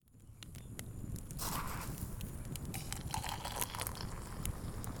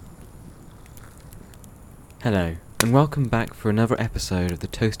Hello, and welcome back for another episode of the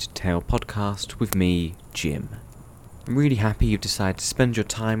Toasted Tale podcast with me, Jim. I'm really happy you've decided to spend your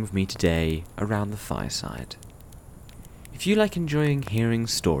time with me today around the fireside. If you like enjoying hearing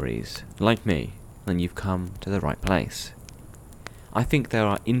stories, like me, then you've come to the right place. I think there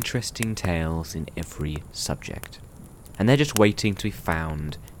are interesting tales in every subject, and they're just waiting to be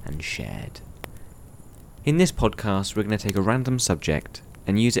found and shared. In this podcast, we're going to take a random subject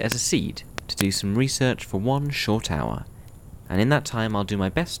and use it as a seed to do some research for 1 short hour, and in that time I'll do my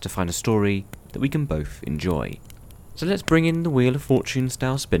best to find a story that we can both enjoy. So let's bring in the Wheel of Fortune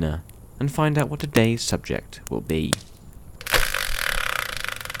style spinner and find out what today's subject will be.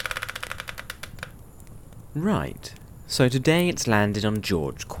 Right, so today it's landed on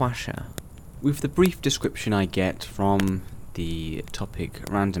George Quasher. With the brief description I get from the topic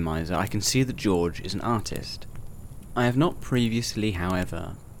randomizer, I can see that George is an artist. I have not previously,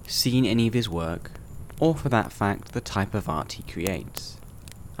 however, seen any of his work, or for that fact, the type of art he creates.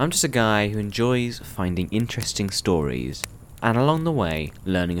 I'm just a guy who enjoys finding interesting stories, and along the way,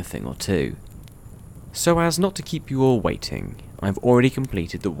 learning a thing or two. So as not to keep you all waiting, I've already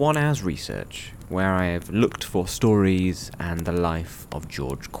completed the 1 hour's research, where I have looked for stories and the life of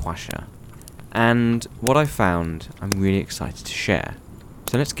George Quasher. And what I found, I'm really excited to share.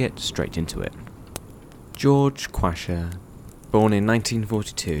 So let's get straight into it. George Quasher, born in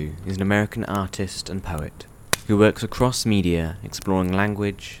 1942, is an American artist and poet who works across media, exploring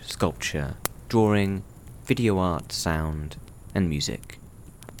language, sculpture, drawing, video art, sound, and music.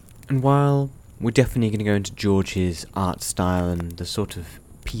 And while we're definitely going to go into George's art style and the sort of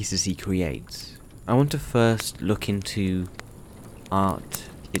pieces he creates, I want to first look into art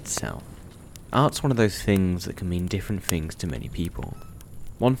itself. Art's one of those things that can mean different things to many people.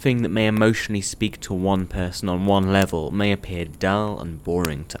 One thing that may emotionally speak to one person on one level may appear dull and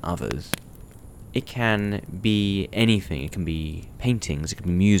boring to others. It can be anything. It can be paintings, it can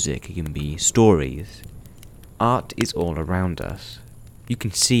be music, it can be stories. Art is all around us. You can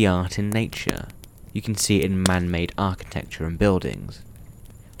see art in nature. You can see it in man-made architecture and buildings.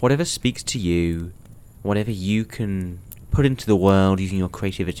 Whatever speaks to you, whatever you can put into the world using your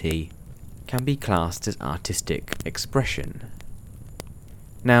creativity, can be classed as artistic expression.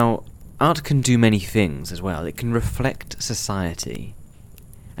 Now, art can do many things as well. It can reflect society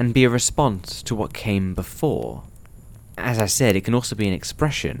and be a response to what came before. As I said, it can also be an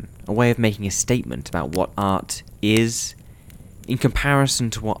expression, a way of making a statement about what art is in comparison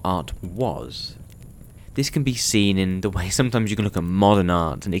to what art was. This can be seen in the way sometimes you can look at modern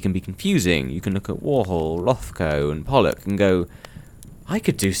art and it can be confusing. You can look at Warhol, Rothko and Pollock and go, I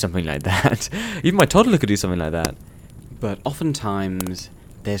could do something like that. Even my toddler could do something like that. But oftentimes,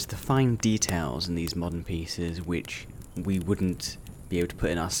 there's the fine details in these modern pieces which we wouldn't be able to put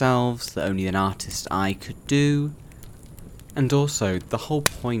in ourselves, that only an artist's eye could do. And also, the whole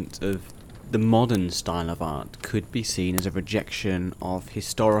point of the modern style of art could be seen as a rejection of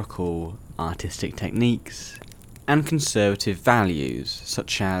historical artistic techniques and conservative values,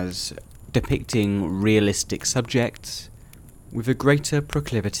 such as depicting realistic subjects with a greater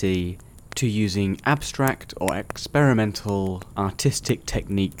proclivity to using abstract or experimental artistic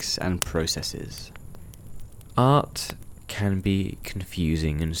techniques and processes. Art can be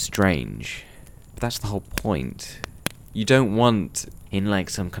confusing and strange, but that's the whole point. You don't want, in like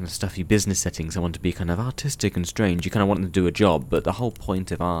some kind of stuffy business setting, someone to be kind of artistic and strange. You kind of want them to do a job, but the whole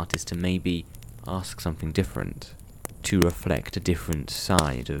point of art is to maybe ask something different, to reflect a different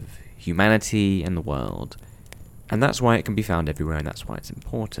side of humanity and the world. And that's why it can be found everywhere, and that's why it's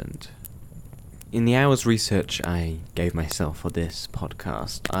important. In the hour's research I gave myself for this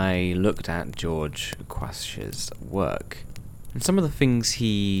podcast, I looked at George Quasher's work. And some of the things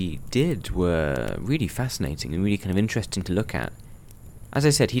he did were really fascinating and really kind of interesting to look at. As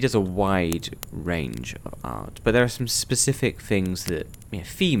I said, he does a wide range of art, but there are some specific things that,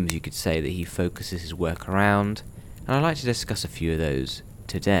 themes you could say, that he focuses his work around, and I'd like to discuss a few of those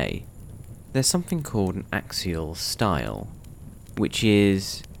today. There's something called an axial style, which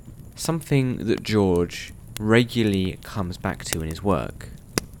is something that George regularly comes back to in his work.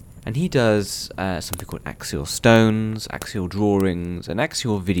 And he does something called axial stones, axial drawings, and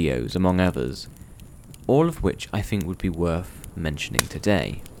axial videos, among others, all of which I think would be worth mentioning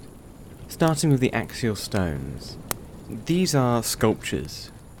today. Starting with the axial stones. These are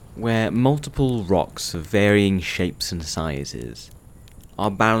sculptures where multiple rocks of varying shapes and sizes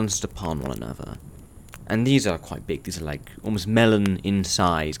are balanced upon one another. And these are quite big. These are like almost melon in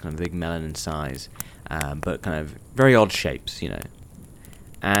size, kind of big melon in size, but kind of very odd shapes,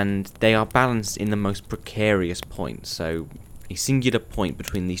 And they are balanced in the most precarious points, so a singular point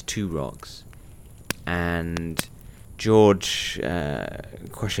between these two rocks, and George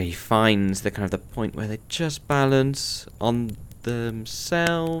Quasha, he finds the kind of the point where they just balance on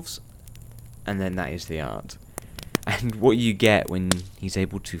themselves, and then that is the art. And what you get when he's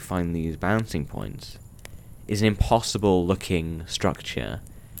able to find these balancing points is an impossible looking structure,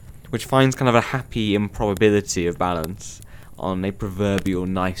 which finds kind of a happy improbability of balance on a proverbial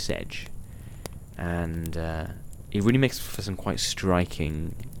knife's edge. And it really makes for some quite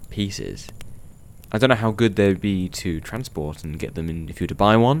striking pieces. I don't know how good they'd be to transport and get them in if you were to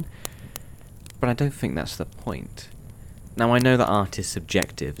buy one, but I don't think that's the point. Now, I know that art is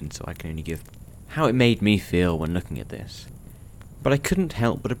subjective, and so I can only give how it made me feel when looking at this, but I couldn't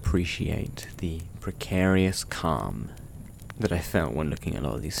help but appreciate the precarious calm that I felt when looking at a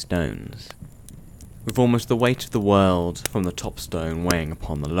lot of these stones. With almost the weight of the world from the top stone weighing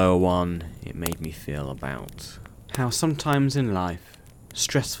upon the lower one, it made me feel about how sometimes in life,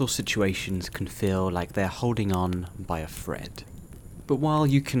 stressful situations can feel like they're holding on by a thread. But while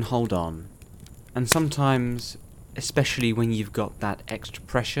you can hold on, and sometimes, especially when you've got that extra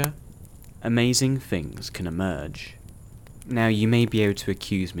pressure, amazing things can emerge. Now, you may be able to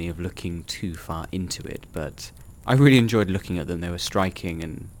accuse me of looking too far into it, but I really enjoyed looking at them. They were striking,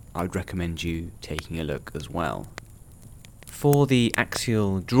 and I would recommend you taking a look as well. For the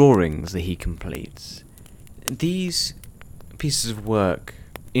axial drawings that he completes, these pieces of work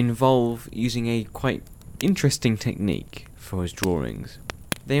involve using a quite interesting technique for his drawings.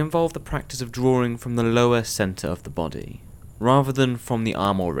 They involve the practice of drawing from the lower centre of the body, rather than from the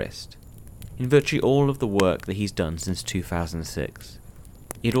arm or wrist, in virtually all of the work that he's done since 2006.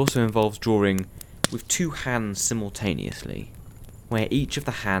 It also involves drawing with two hands simultaneously, where each of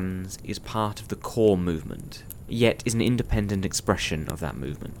the hands is part of the core movement, yet is an independent expression of that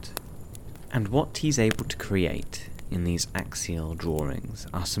movement. And what he's able to create in these axial drawings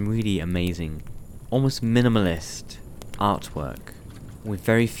are some really amazing, almost minimalist artwork, with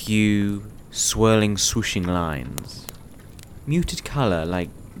very few swirling, swooshing lines. Muted colour, like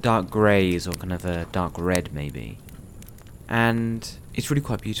dark greys or kind of a dark red maybe. And it's really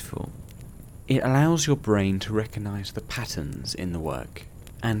quite beautiful. It allows your brain to recognise the patterns in the work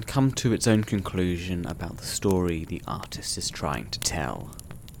and come to its own conclusion about the story the artist is trying to tell.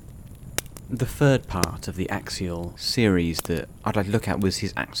 The third part of the axial series that I'd like to look at was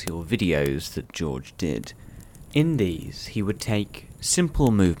his axial videos that George did. In these, he would take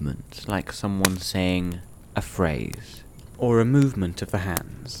simple movements, like someone saying a phrase, or a movement of the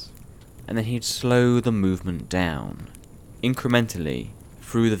hands, and then he'd slow the movement down, incrementally,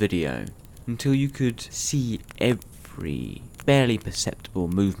 through the video, until you could see every barely perceptible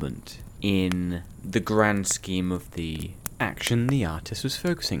movement in the grand scheme of the action the artist was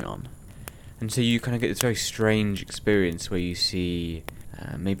focusing on. And so you kind of get this very strange experience where you see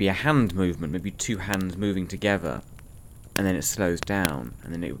maybe a hand movement, maybe two hands moving together, and then it slows down,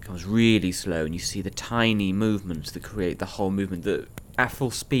 and then it becomes really slow, and you see the tiny movements that create the whole movement that, at full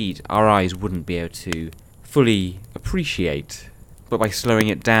speed, our eyes wouldn't be able to fully appreciate. But by slowing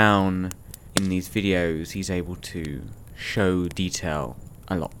it down in these videos, he's able to show detail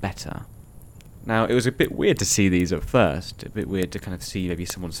a lot better. Now, it was a bit weird to see these at first, a bit weird to kind of see maybe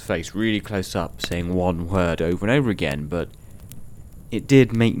someone's face really close up saying one word over and over again, but it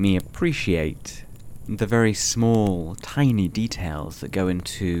did make me appreciate the very small, tiny details that go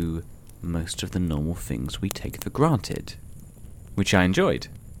into most of the normal things we take for granted, which I enjoyed.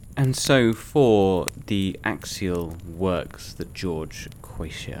 And so for the axial works that George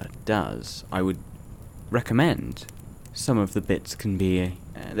Quasha does, I would recommend some of the bits can be,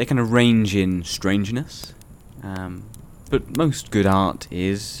 they kind of range in strangeness, but most good art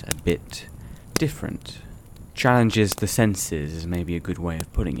is a bit different. Challenges the senses is maybe a good way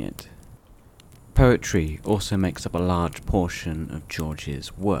of putting it. Poetry also makes up a large portion of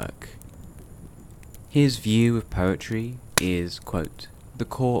George's work. His view of poetry is, quote, the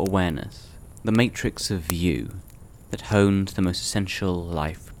core awareness, the matrix of view that hones the most essential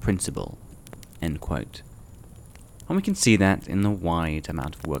life principle, end quote. And we can see that in the wide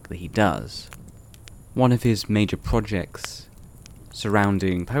amount of work that he does. One of his major projects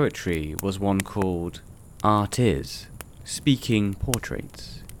surrounding poetry was one called Art Is, Speaking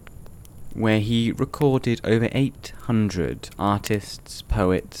Portraits, where he recorded over 800 artists,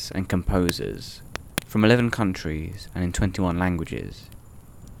 poets and composers from 11 countries and in 21 languages,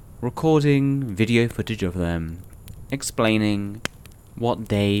 recording video footage of them, explaining what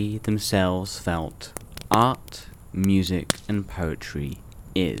they themselves felt art, music and poetry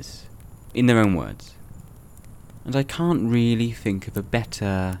is, in their own words. And I can't really think of a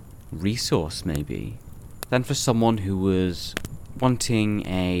better resource, maybe, than for someone who was wanting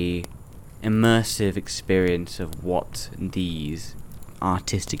a immersive experience of what these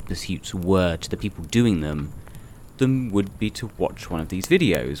artistic pursuits were to the people doing them than would be to watch one of these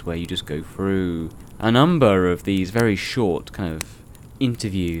videos where you just go through a number of these very short kind of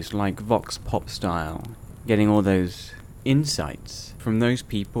interviews, like Vox Pop style, getting all those insights from those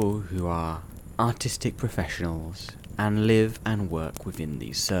people who are artistic professionals and live and work within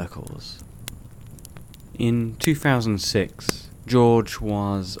these circles. In 2006, George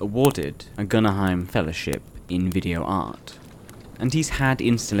was awarded a Guggenheim Fellowship in Video Art, and he's had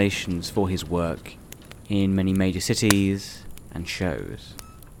installations for his work in many major cities and shows.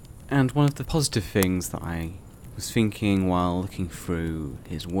 And one of the positive things that I was thinking while looking through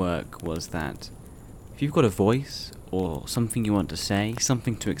his work was that if you've got a voice or something you want to say,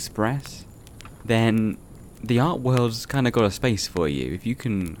 something to express, then the art world's kind of got a space for you. If you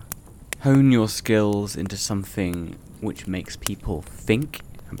can hone your skills into something which makes people think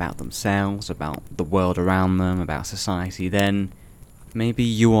about themselves, about the world around them, about society, then maybe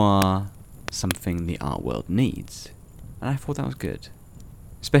you are something the art world needs. And I thought that was good.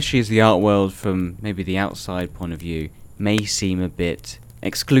 Especially as the art world, from maybe the outside point of view, may seem a bit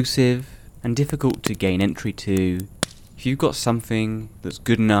exclusive and difficult to gain entry to. If you've got something that's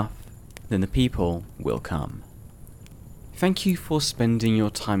good enough, then the people will come. Thank you for spending your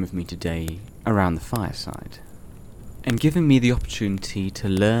time with me today around the fireside, and giving me the opportunity to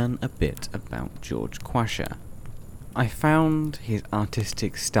learn a bit about George Quasha. I found his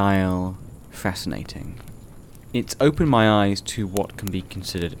artistic style fascinating. It's opened my eyes to what can be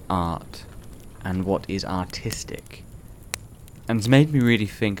considered art and what is artistic, and it's made me really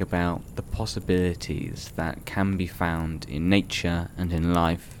think about the possibilities that can be found in nature and in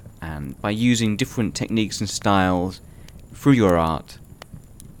life, and by using different techniques and styles through your art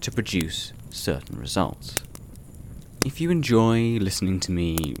to produce certain results. If you enjoy listening to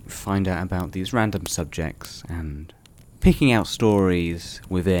me find out about these random subjects and picking out stories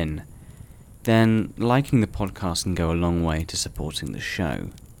within, then liking the podcast can go a long way to supporting the show.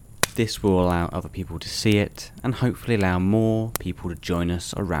 This will allow other people to see it, and hopefully allow more people to join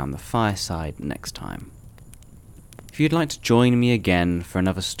us around the fireside next time. If you'd like to join me again for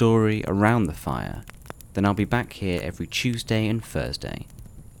another story around the fire, then I'll be back here every Tuesday and Thursday.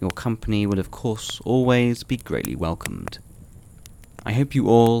 Your company will of course always be greatly welcomed. I hope you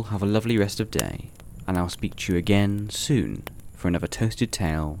all have a lovely rest of day, and I'll speak to you again soon for another toasted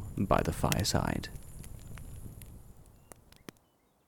tale by the fireside.